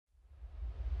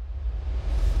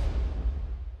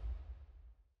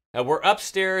We're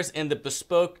upstairs in the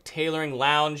Bespoke Tailoring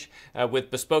Lounge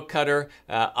with Bespoke Cutter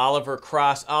Oliver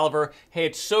Cross. Oliver, hey,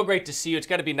 it's so great to see you. It's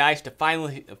got to be nice to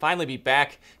finally be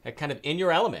back kind of in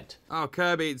your element. Oh,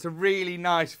 Kirby, it's a really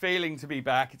nice feeling to be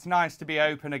back. It's nice to be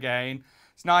open again.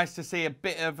 It's nice to see a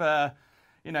bit of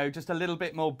just a little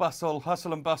bit more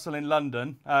hustle and bustle in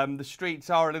London. The streets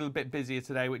are a little bit busier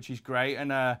today, which is great. And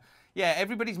yeah,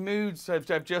 everybody's moods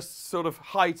have just sort of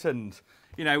heightened.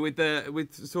 With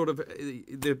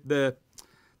the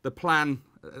plan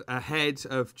ahead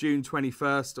of June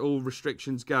 21st, all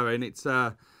restrictions going, it's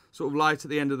sort of light at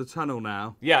the end of the tunnel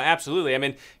now. Yeah, absolutely. I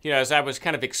mean, as I was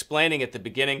kind of explaining at the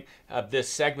beginning of this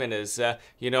segment is,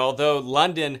 although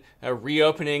London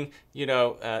reopening,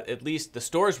 at least the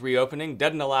stores reopening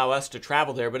doesn't allow us to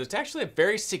travel there, but it's actually a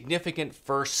very significant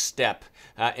first step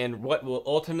in what will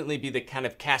ultimately be the kind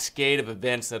of cascade of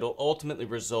events that will ultimately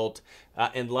result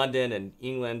in London and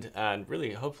England and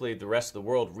really hopefully the rest of the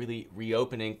world really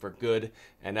reopening for good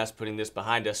and us putting this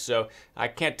behind us. So I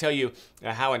can't tell you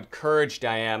how encouraged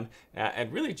I am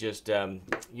and really just,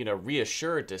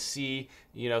 reassured to see,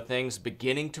 things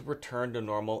beginning to return to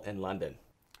normal in London.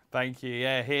 Thank you.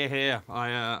 Yeah, here.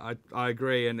 I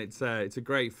agree, and it's a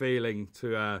great feeling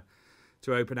to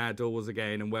open our doors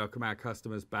again and welcome our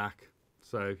customers back.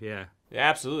 So yeah. Yeah,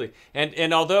 absolutely.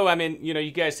 And although, I mean,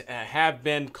 you guys have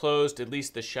been closed, at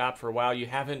least the shop for a while, you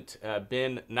haven't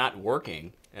been not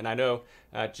working. And I know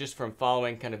just from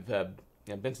following kind of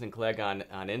Benson Clegg on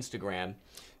Instagram,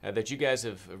 that you guys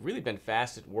have really been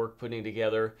fast at work putting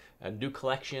together new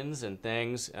collections and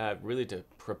things really to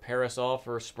prepare us all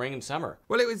for spring and summer.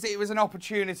 Well, it was an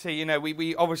opportunity.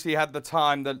 We obviously had the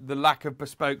time, the lack of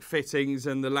bespoke fittings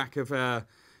and the lack of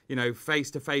face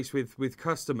to face with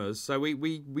customers. So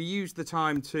we used the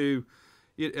time to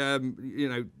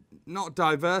not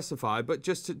diversify, but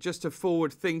just to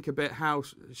forward think a bit how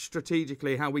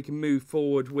strategically how we can move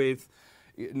forward with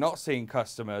not seeing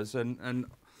customers and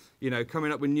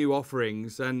coming up with new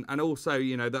offerings and also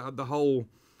the whole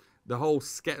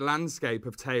landscape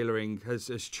of tailoring has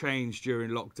changed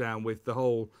during lockdown with the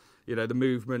whole the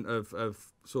movement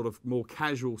of sort of more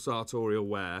casual sartorial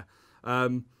wear.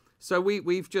 So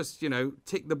we've just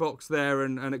ticked the box there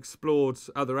and explored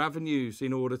other avenues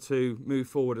in order to move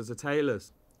forward as a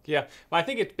tailors. Yeah, well, I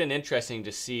think it's been interesting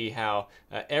to see how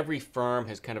every firm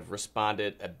has kind of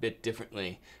responded a bit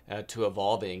differently to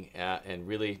evolving and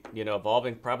really,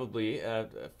 evolving probably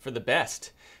for the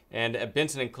best. And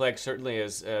Benson & Clegg certainly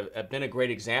has been a great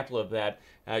example of that.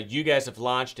 You guys have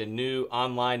launched a new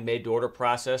online made-to-order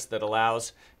process that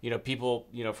allows, people,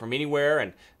 from anywhere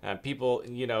and people,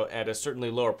 at a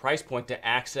certainly lower price point to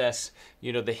access,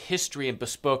 the history and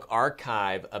bespoke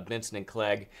archive of Benson &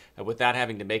 Clegg without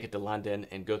having to make it to London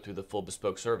and go through the full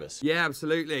bespoke service. Yeah,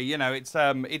 absolutely. It's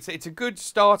a good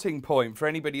starting point for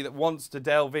anybody that wants to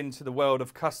delve into the world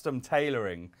of custom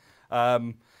tailoring.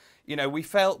 We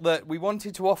felt that we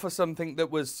wanted to offer something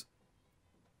that was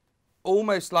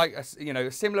almost like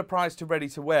a similar price to ready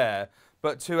to wear,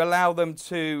 but to allow them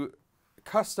to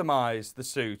customize the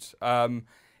suit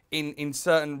in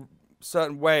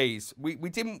certain ways. We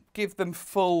didn't give them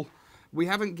we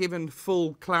haven't given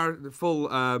full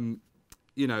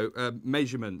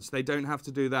measurements. They don't have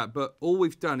to do that, but all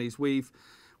we've done is we've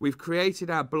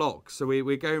created our blocks. So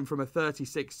we're going from a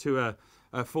 36 to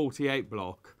a 48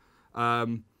 block.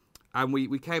 And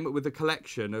we came up with a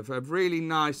collection of really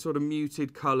nice sort of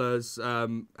muted colours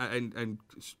and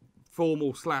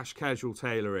formal / casual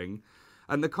tailoring.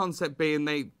 And the concept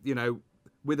being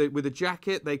with a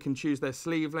jacket, they can choose their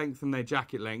sleeve length and their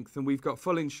jacket length. And we've got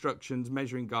full instructions,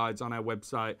 measuring guides on our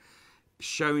website,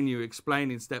 showing you,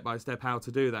 explaining step by step how to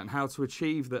do that and how to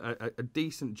achieve a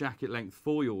decent jacket length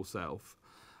for yourself.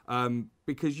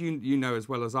 Because you know as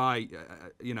well as I,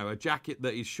 a jacket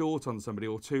that is short on somebody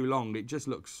or too long, it just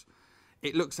looks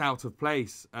out of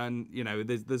place, and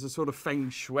there's a sort of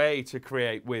feng shui to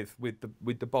create with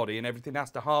the body, and everything has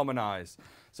to harmonise.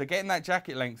 So getting that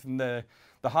jacket length and the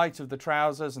height of the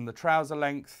trousers and the trouser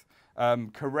length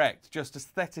correct just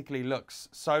aesthetically looks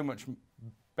so much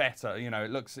better.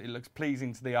 It looks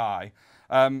pleasing to the eye.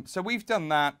 So we've done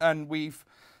that, and we've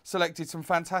selected some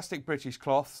fantastic British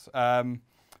cloths.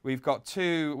 We've got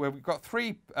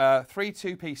three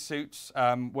two-piece suits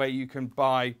where you can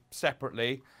buy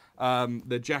separately.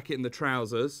 The jacket and the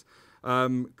trousers.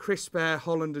 Crisp Air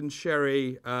Holland and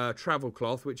Sherry travel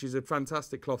cloth, which is a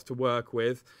fantastic cloth to work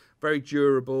with, very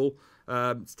durable.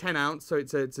 It's 10 ounce, so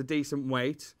it's a decent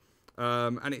weight,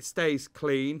 and it stays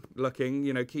clean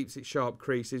looking. Keeps its sharp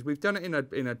creases. We've done it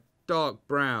in a dark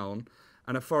brown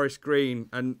and a forest green,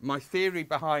 and my theory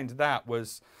behind that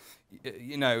was,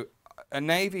 a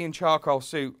navy and charcoal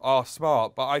suit are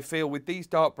smart, but I feel with these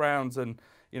dark browns and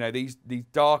these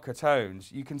darker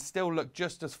tones, you can still look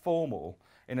just as formal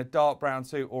in a dark brown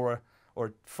suit or a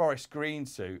forest green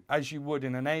suit as you would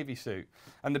in a navy suit.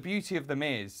 And the beauty of them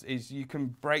is you can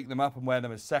break them up and wear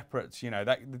them as separates.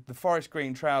 The forest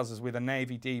green trousers with a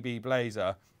navy DB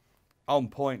blazer on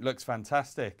point looks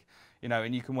fantastic.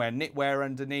 And you can wear knitwear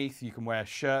underneath. You can wear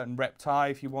shirt and rep tie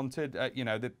if you wanted.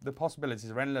 The possibilities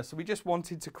are endless. So we just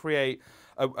wanted to create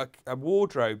a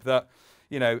wardrobe that,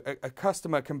 a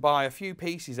customer can buy a few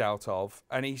pieces out of,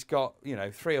 and he's got,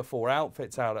 3 or 4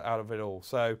 outfits out of it all.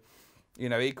 So,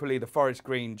 equally the forest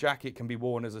green jacket can be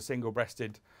worn as a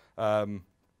single-breasted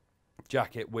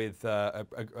jacket with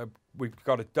we've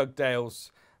got a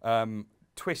Dugdale's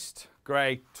twist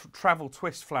grey travel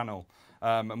twist flannel.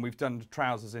 And we've done the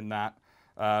trousers in that.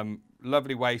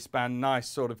 Lovely waistband, nice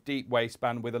sort of deep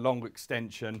waistband with a long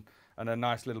extension and a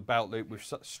nice little belt loop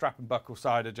with strap and buckle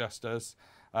side adjusters.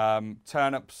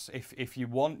 Turn-ups, if you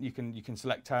want, you can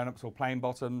select turn-ups or plain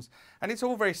bottoms. And it's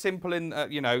all very simple in,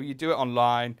 you do it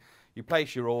online, you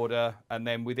place your order, and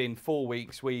then within 4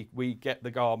 weeks we get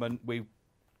the garment, we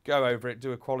go over it,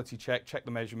 do a quality check the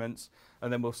measurements,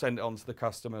 and then we'll send it on to the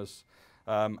customers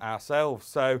ourselves.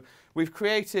 So we've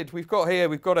got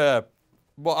a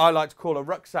what I like to call a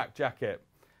rucksack jacket.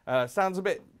 Sounds a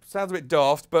bit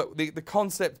daft, but the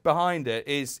concept behind it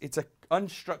is it's a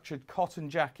unstructured cotton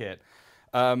jacket.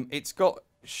 It's got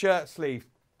shirt sleeve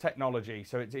technology,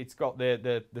 so it's got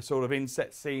the sort of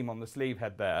inset seam on the sleeve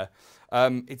head there.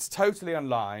 It's totally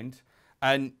unlined,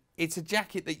 and it's a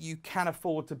jacket that you can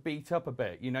afford to beat up a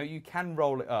bit. You can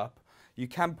roll it up. You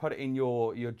can put it in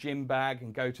your gym bag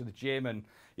and go to the gym, and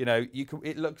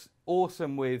it looks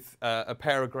awesome with a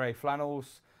pair of grey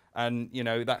flannels and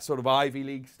that sort of Ivy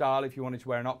League style if you wanted to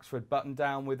wear an Oxford button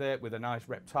down with it with a nice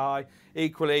rep tie.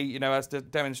 Equally, as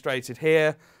demonstrated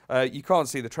here, you can't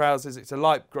see the trousers. It's a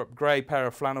light grey pair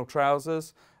of flannel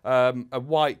trousers, a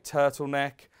white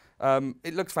turtleneck.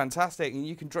 It looks fantastic, and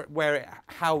you can wear it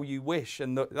how you wish,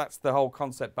 and that's the whole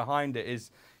concept behind it,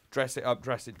 is dress it up,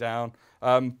 dress it down.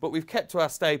 But we've kept to our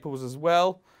staples as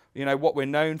well. What we're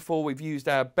known for. We've used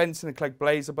our Benson Clegg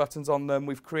blazer buttons on them.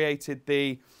 We've created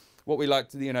what we like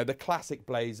to, the classic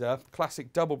blazer,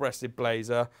 classic double-breasted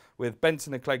blazer with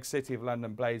Benson Clegg City of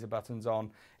London blazer buttons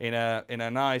on in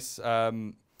a nice.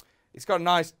 It's got a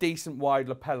nice, decent, wide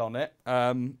lapel on it,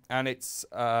 and it's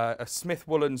a Smith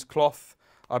Woolens cloth,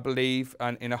 I believe,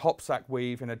 and in a hopsack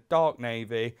weave in a dark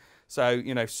navy. So,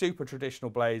 super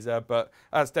traditional blazer, but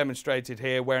as demonstrated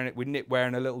here, wearing it with knitwear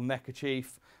and a little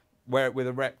neckerchief, wear it with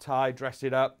a rep tie, dress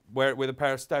it up, wear it with a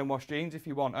pair of stonewashed jeans if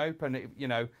you want open.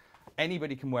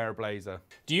 Anybody can wear a blazer.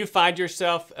 Do you find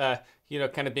yourself,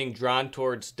 kind of being drawn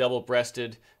towards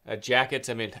double-breasted jackets?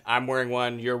 I mean, I'm wearing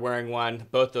one, you're wearing one.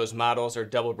 Both those models are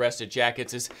double-breasted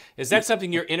jackets. Is that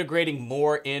something you're integrating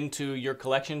more into your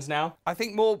collections now? I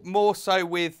think more so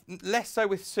less so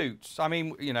with suits. I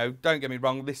mean, don't get me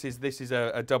wrong. This is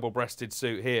a double-breasted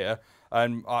suit here,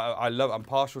 and I'm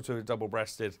partial to a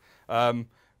double-breasted.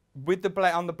 With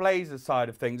on the blazer side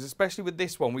of things, especially with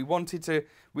this one, we wanted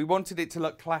it to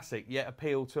look classic yet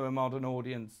appeal to a modern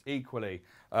audience equally.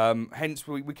 Hence,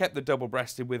 we kept the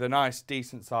double-breasted with a nice,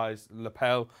 decent-sized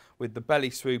lapel with the belly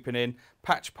swooping in,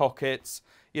 patch pockets.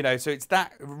 So it's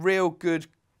that real good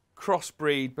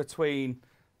crossbreed between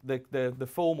the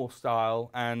formal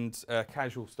style and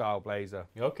casual style blazer.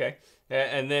 Okay,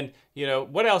 and then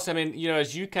what else? I mean,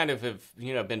 as you kind of have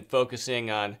been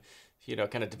focusing on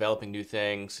kind of developing new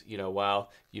things,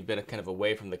 while you've been kind of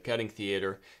away from the cutting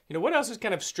theater, what else has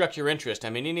kind of struck your interest?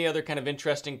 I mean, any other kind of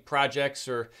interesting projects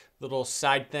or little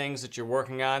side things that you're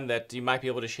working on that you might be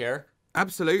able to share?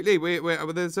 Absolutely.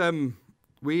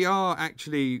 We are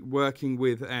actually working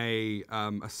with a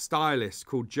stylist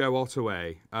called Joe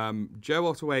Ottaway. Joe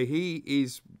Ottaway, he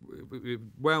is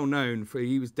well known for,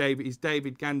 he's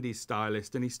David Gandy's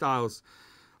stylist, and he styles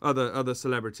other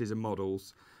celebrities and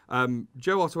models.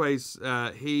 Joe Ottaway's,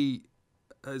 he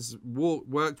has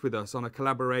worked with us on a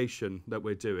collaboration that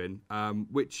we're doing,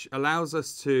 which allows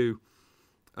us to,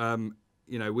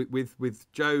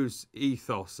 with Joe's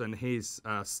ethos and his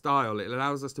style, it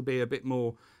allows us to be a bit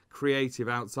more creative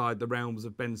outside the realms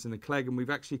of Benson and Clegg, and we've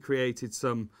actually created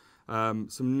some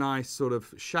nice sort of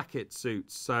shacket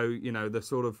suits. So the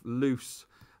sort of loose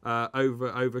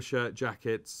overshirt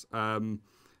jackets.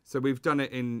 So we've done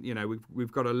it in,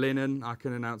 we've got a linen. I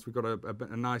can announce we've got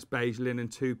a nice beige linen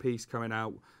 2-piece coming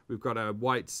out. We've got a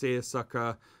white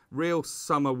seersucker, real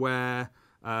summer wear,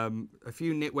 a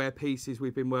few knitwear pieces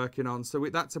we've been working on. So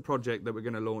that's a project that we're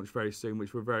going to launch very soon,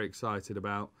 which we're very excited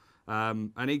about.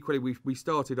 And equally, we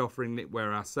started offering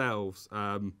knitwear ourselves.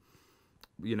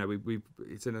 you know,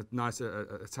 it's in a nice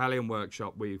Italian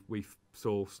workshop we've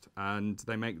sourced, and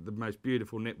they make the most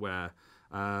beautiful knitwear.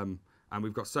 And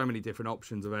we've got so many different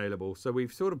options available, so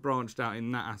we've sort of branched out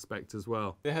in that aspect as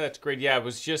well. Yeah, that's great. Yeah,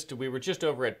 we were just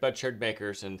over at Bud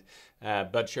Shirtmakers and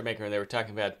Bud Shirtmaker, and they were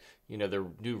talking about, you know, their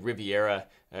new Riviera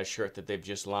shirt that they've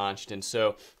just launched. And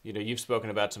so, you know, you've spoken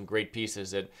about some great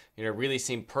pieces that, you know, really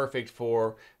seem perfect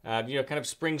for, you know, kind of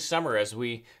spring, summer as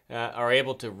we are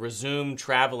able to resume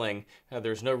traveling.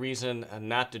 There's no reason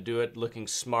not to do it looking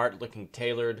smart, looking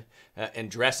tailored, and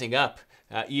dressing up,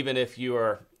 even if you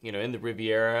are, you know, in the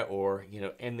Riviera or, you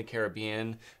know, in the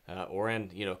Caribbean or in,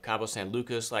 you know, Cabo San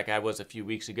Lucas like I was a few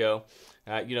weeks ago.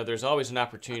 You know, there's always an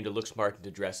opportunity to look smart and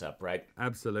to dress up, right?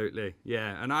 Absolutely,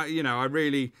 yeah. And I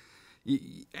really,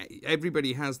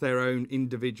 everybody has their own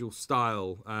individual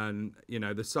style, and you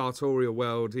know, the sartorial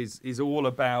world is all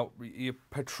about you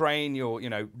portraying your, you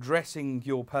know, dressing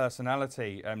your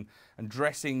personality and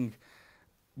dressing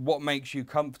what makes you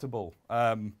comfortable.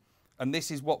 And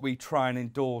this is what we try and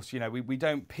endorse. You know, we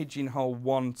don't pigeonhole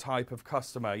one type of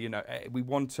customer. You know, we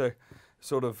want to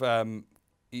sort of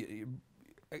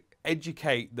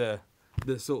educate the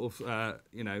sort of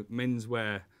you know,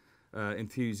 menswear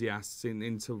enthusiasts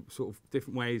into sort of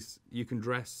different ways you can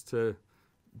dress to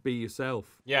be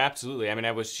yourself. Yeah, absolutely. I mean,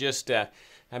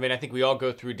 I think we all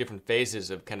go through different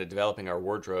phases of kind of developing our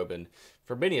wardrobe, and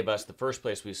for many of us, the first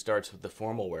place we start with the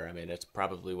formal wear. I mean, it's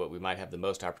probably what we might have the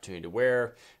most opportunity to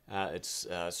wear. It's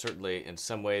certainly, in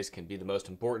some ways, can be the most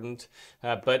important.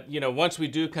 But, you know, once we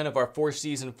do kind of our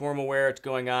 4-season formal wear, it's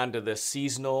going on to the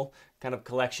seasonal kind of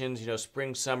collections, you know,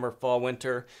 spring, summer, fall,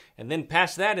 winter, and then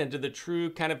past that into the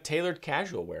true kind of tailored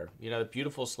casual wear. You know, the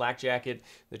beautiful slack jacket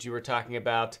that you were talking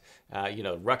about, you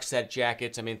know, rucksack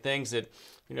jackets. I mean, things that,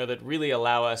 you know, that really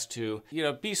allow us to, you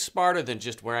know, be smarter than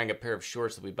just wearing a pair of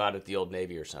shorts that we bought at the Old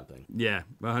Navy or something. Yeah,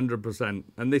 100%.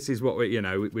 And this is what we, you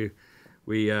know,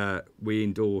 we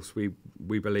endorse.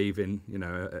 We believe in, you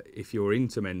know, if you're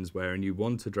into menswear and you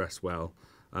want to dress well,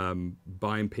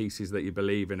 buying pieces that you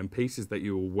believe in and pieces that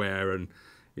you will wear, and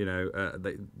you know,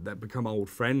 that become old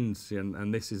friends,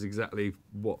 and this is exactly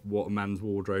what a man's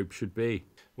wardrobe should be.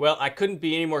 Well, I couldn't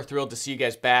be any more thrilled to see you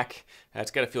guys back.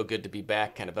 It's got to feel good to be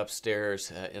back kind of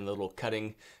upstairs in the little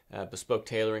cutting bespoke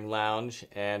tailoring lounge,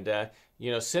 and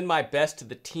you know, send my best to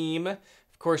the team.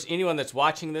 Of course, anyone that's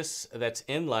watching this that's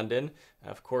in London,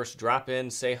 of course, drop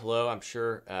in, say hello. I'm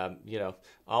sure, you know,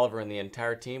 Oliver and the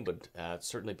entire team would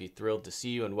certainly be thrilled to see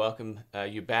you and welcome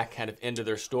you back kind of into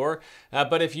their store.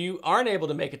 But if you aren't able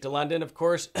to make it to London, of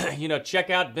course, you know, check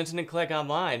out Benson Clegg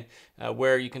online,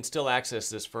 where you can still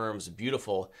access this firm's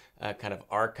beautiful kind of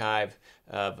archive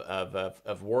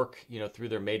of work, you know, through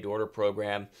their made-to-order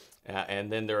program,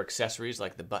 and then their accessories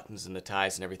like the buttons and the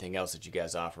ties and everything else that you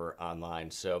guys offer online.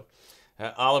 So,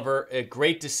 Oliver,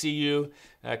 great to see you.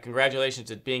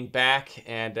 Congratulations at being back,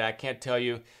 and I can't tell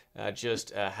you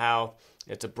just how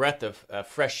it's a breath of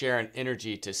fresh air and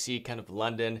energy to see kind of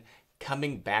London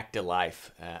coming back to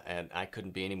life, and I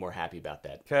couldn't be any more happy about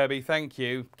that. Kirby, thank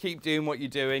you. Keep doing what you're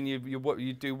doing.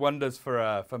 You do wonders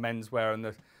for menswear and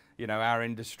the, you know, our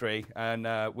industry,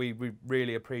 and we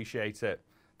really appreciate it.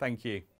 Thank you.